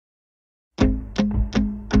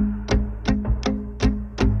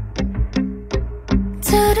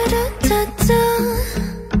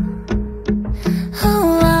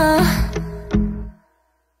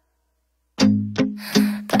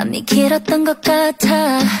밤이 길었던 것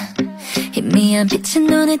같아. 희미한 빛이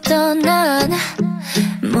눈에 떠난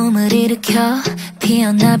몸을 일으켜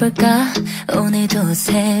피어나볼까 오늘도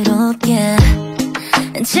새롭게.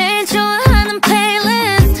 제일 좋아하는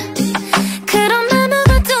플레이리스트 그런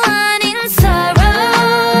아무것도 아닌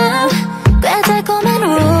sorrow 꽤 달콤한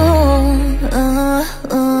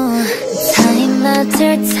Time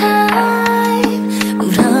after time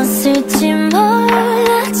울었을지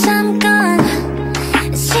몰라 잠깐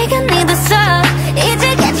시간이 됐어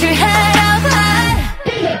이제 get your head up high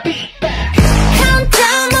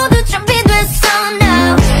Countdown 모두 준비됐어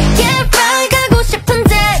now Get right 가고 싶은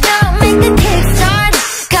대로 Make the kickstart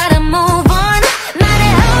Gotta move on 말해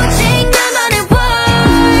오직 나만의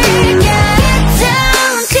word yeah. Get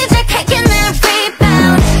down 시작할게 내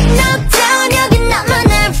rebound Knock down 여긴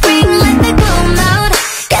나만의 ring Let the gloom out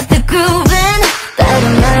Get the groove in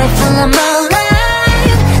Better life while I'm alive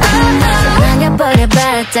사랑해버려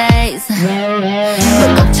bad days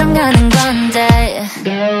뭘 걱정하는 건데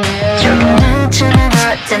조금 멈추는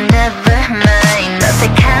어떤 never